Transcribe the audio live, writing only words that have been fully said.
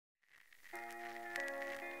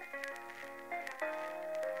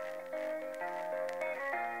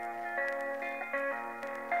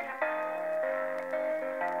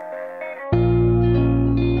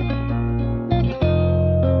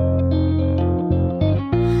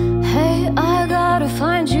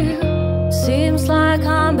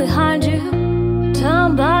find you.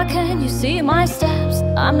 Turn back and you see my steps.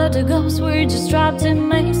 I'm not a ghost, we're just trapped in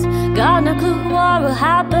maze. Got no clue what will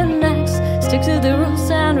happen next. Stick to the rules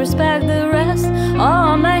and respect the rest. Oh,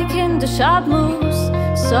 I'm making the sharp moves,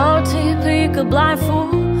 so typical blind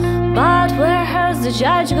fool. But where has the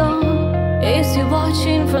judge gone? Is he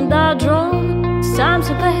watching from that drone? It's time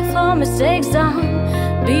to pay for mistakes done.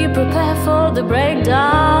 Be prepared for the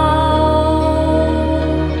breakdown.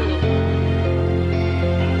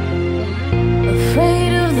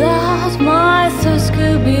 Afraid of that, my thoughts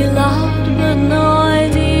could be loud, but no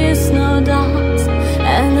ideas, no doubts,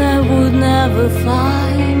 and I would never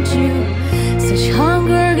find you. Such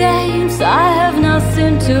Hunger Games, I have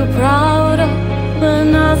nothing too proud of, but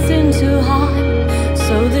nothing to hide,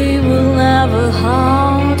 so they will never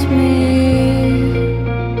haunt me.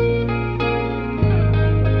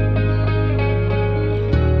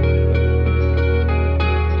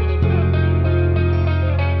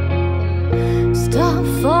 Stop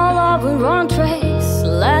following wrong trace,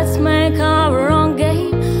 let's make our own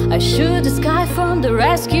game. I shoot the sky from the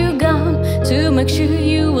rescue gun to make sure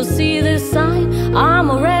you will see the sign.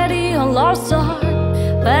 I'm already on lost star.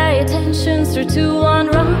 Pay attention, 3, 2, 1,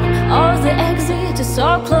 run. All the exit is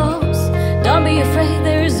so close. Don't be afraid,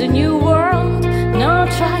 there's a new world. No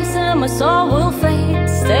tries and my soul will fade.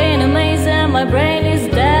 Stay in a maze and my brain is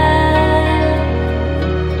dead.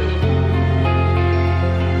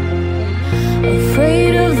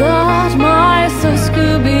 Afraid of that, my thoughts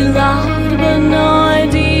could be loud, but no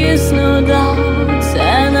ideas, no doubts,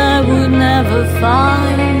 and I would never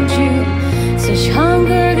find you. Such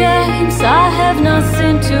Hunger Games, I have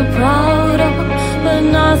nothing too proud of, but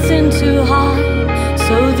nothing to hide,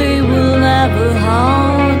 so they will never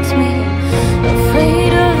haunt me. Afraid